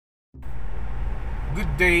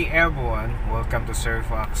Good day everyone, welcome to Sir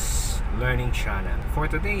Phax Learning Channel. For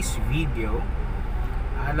today's video,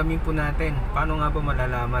 alamin po natin paano nga ba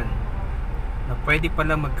malalaman na pwede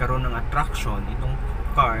pala magkaroon ng attraction itong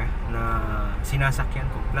car na sinasakyan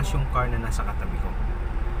ko plus yung car na nasa katabi ko.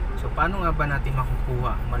 So paano nga ba natin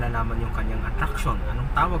makukuha, malalaman yung kanyang attraction? Anong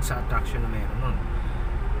tawag sa attraction na meron nun?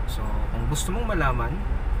 So kung gusto mong malaman,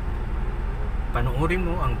 panoorin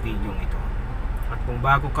mo ang video ito. At kung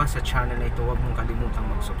bago ka sa channel na ito, huwag mong kalimutang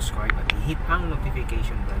mag-subscribe at i-hit ang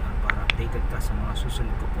notification bell para updated ka sa mga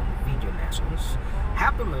susunod ko pong video lessons.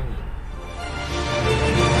 Happy learning!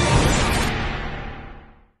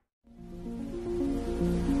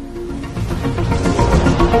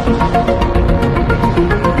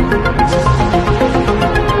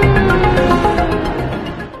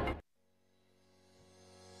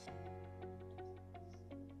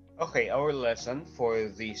 Okay, our lesson for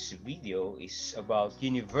this video is about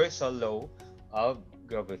universal law of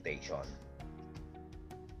gravitation.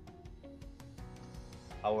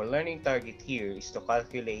 Our learning target here is to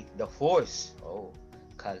calculate the force.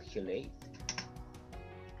 Calculate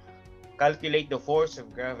the force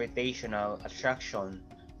of gravitational attraction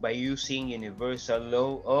by using universal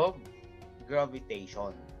law of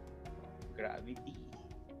gravitation. Gravity.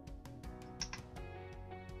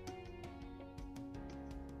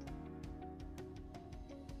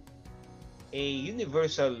 A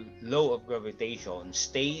universal law of gravitation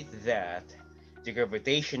states that the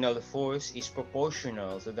gravitational force is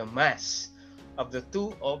proportional to the mass of the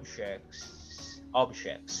two objects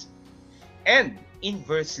and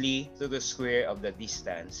inversely to the square of the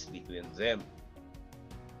distance between them.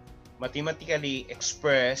 Mathematically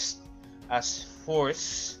expressed as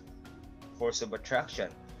force of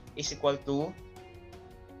attraction is equal to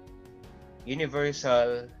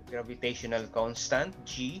universal gravitational constant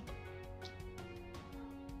G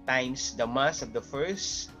times the mass of the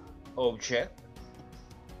first object,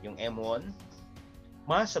 yung M1,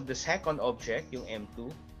 mass of the second object, yung M2,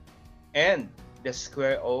 and the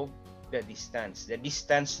square of the distance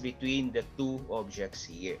between the two objects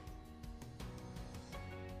here.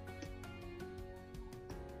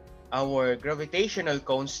 Our gravitational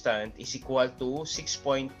constant is equal to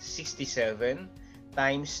 6.67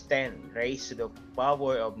 times 10 raised to the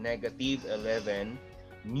power of negative 11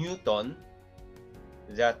 Newton,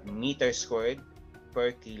 that meter squared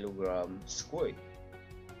per kilogram squared.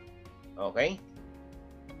 Okay?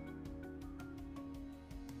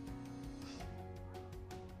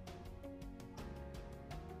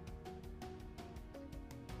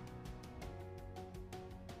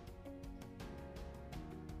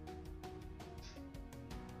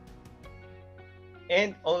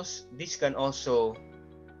 And also, this can also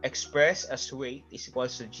express as weight is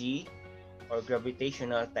equal to G, or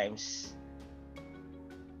gravitational times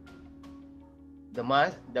the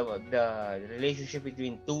relationship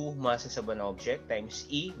between two masses of an object times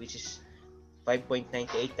E, which is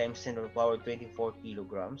 5.98 times 10 to the power 24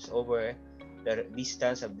 kilograms over the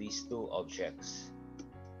distance of these two objects.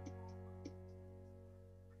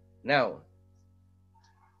 Now,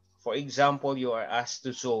 for example, you are asked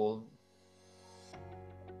to solve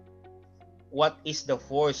what is the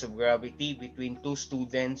force of gravity between two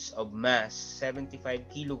students of mass 75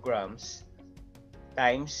 kilograms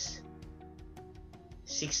times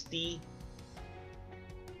 60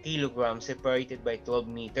 kilograms separated by 12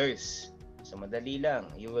 meters. So madali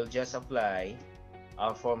lang, you will just apply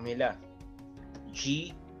our formula.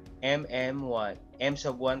 G mm1 m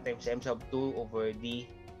sub 1 times m sub 2 over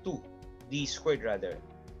d2, d squared rather.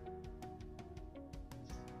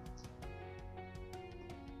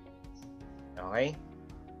 Okay?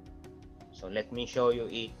 So let me show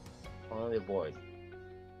you it on the board.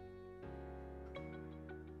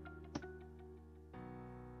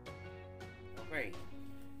 Okay.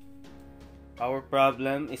 Our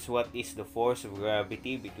problem is what is the force of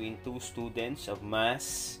gravity between two students of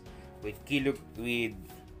mass with 75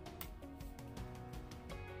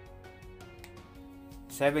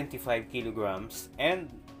 kilograms and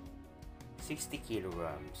 60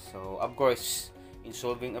 kilograms. So of course, in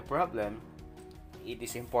solving a problem, it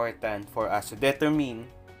is important for us to determine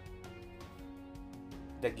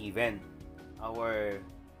the given.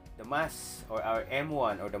 The mass, or our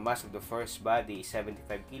M1, or the mass of the first body, is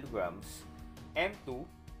 75 kilograms. M2,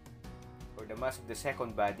 or the mass of the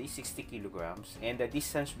second body, is 60 kilograms. And the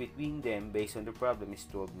distance between them, based on the problem, is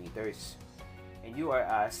 12 meters. And you are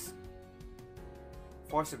asked,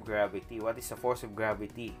 force of gravity. What is the force of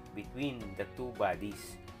gravity between the two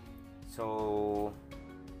bodies? So,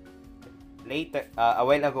 a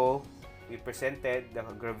while ago, we presented the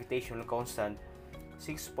gravitational constant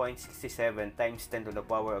 6.67 times 10 to the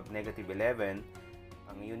power of negative 11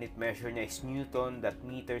 Ang unit measure niya is Newton that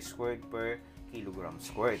meter squared per kilogram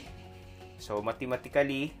squared. So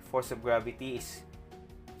mathematically, force of gravity is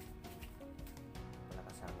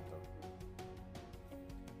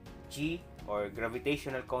G or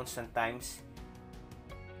gravitational constant times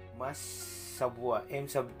mass sub 1 m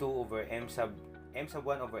sub 2 over m sub 1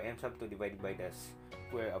 over m sub 2 divided by the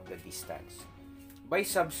square of the distance. By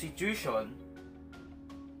substitution,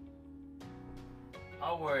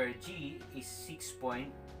 our G is 6.67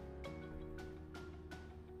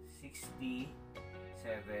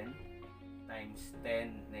 times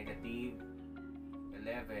 10 negative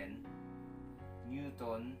 11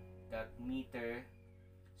 Newton that meter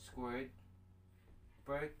squared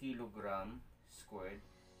per kilogram squared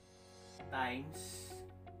times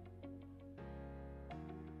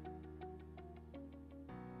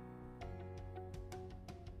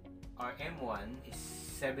our M1 is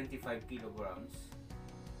 75 kilograms.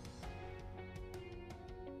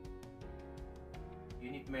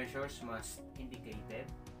 Unit measures must indicated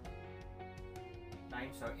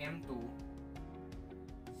times our M2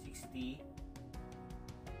 60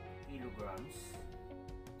 kilograms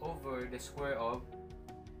over the square of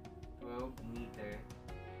 12 meter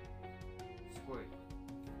squared.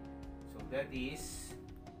 So that is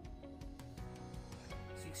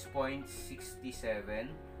 6.67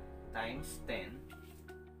 times 10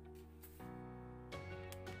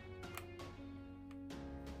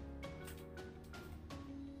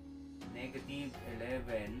 negative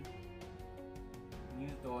 11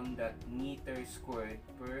 Newton that meter squared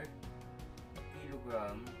per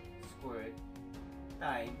kilogram squared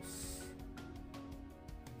times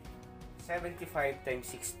 75 times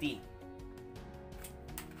 60.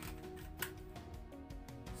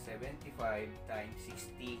 75 times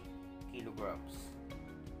 60 kilograms.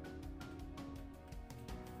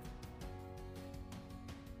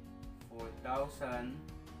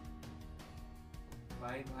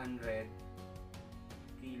 4,500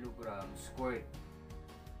 kilograms squared.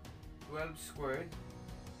 12 squared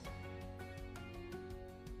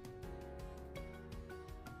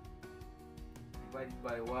divided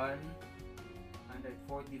by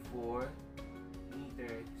 144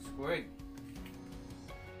 meter squared.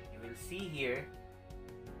 You will see here,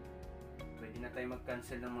 pwede na tayo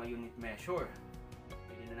mag-cancel ng mga unit measure.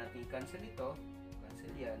 Pwede na natin i-cancel ito,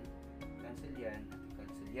 cancel yan, cancel yan, at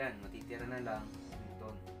cancel yan. Matitira na lang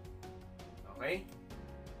Newton. Okay?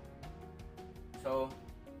 So,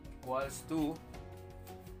 equals to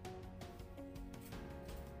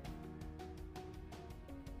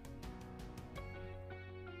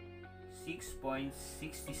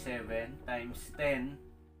 6.67 times 10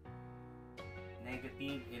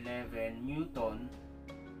 negative 11 Newton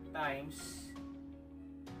times,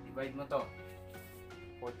 divide mo to,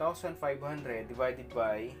 4,500 divided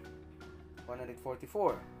by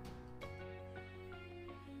 144.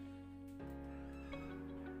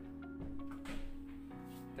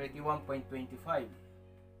 31.25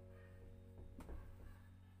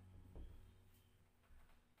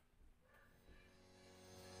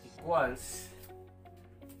 equals,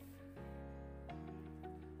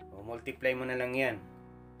 multiply mo na lang yan,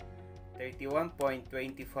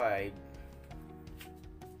 31.25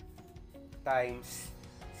 times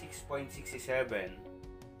 6.67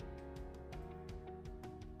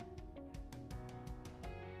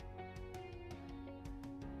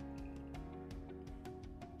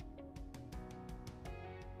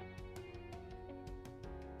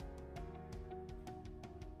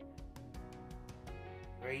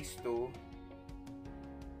 raised to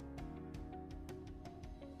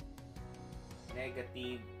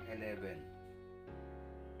negative 11.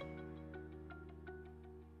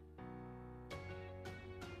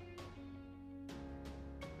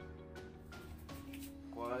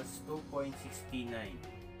 Equals 2.69.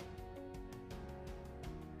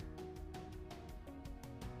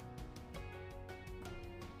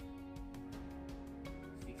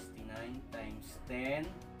 69 times 10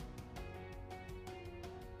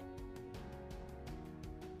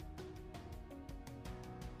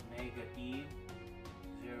 negative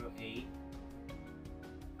 0.8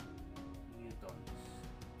 newtons.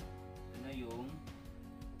 Ito na yung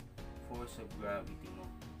force of gravity mo.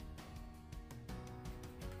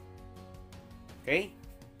 Okay?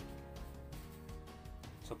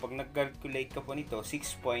 So pag nag-calculate ka po nito,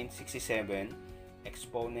 6.67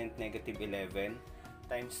 exponent negative 11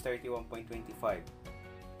 times 31.25.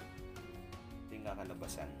 Ito yung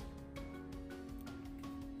kakalabasan.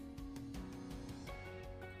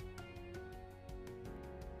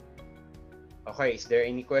 Okay, is there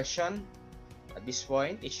any question? At this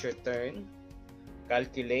point, it's your turn.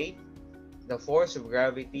 Calculate the force of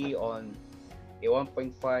gravity on a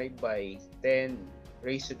 1.5 by 10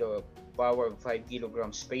 raised to the power of 5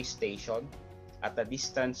 kilogram space station at a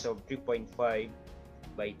distance of 3.5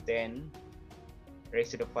 by 10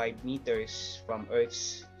 raised to the 5 meters from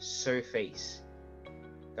Earth's surface.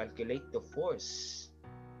 Calculate the force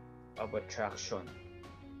of attraction.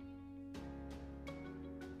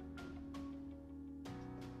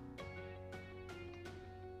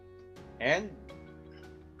 And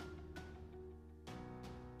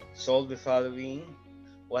solve the following.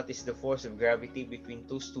 What is the force of gravity between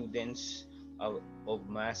two students of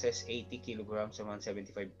masses 80 kilograms and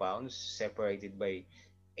 175 pounds separated by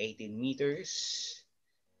 18 meters?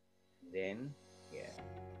 Then, yeah.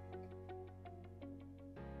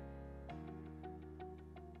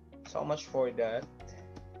 So much for that.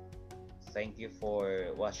 Thank you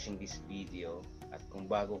for watching this video. At kung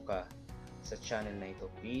bago ka sa channel na ito,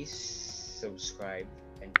 please subscribe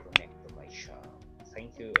and connect to my channel.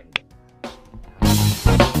 Thank you and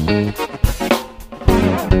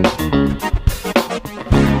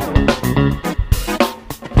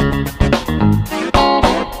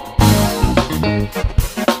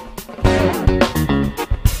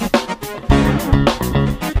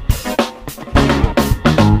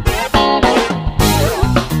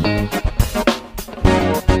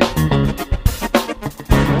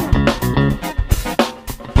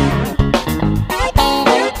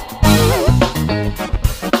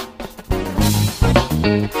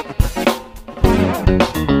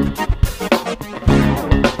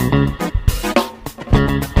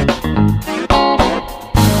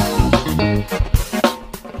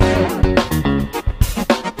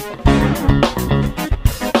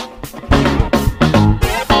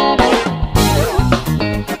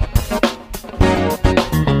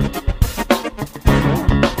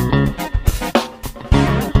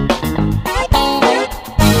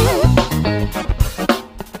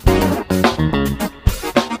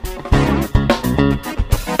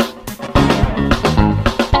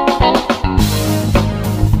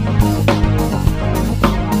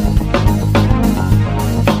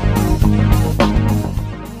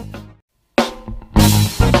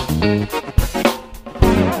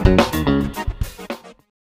Gravitation.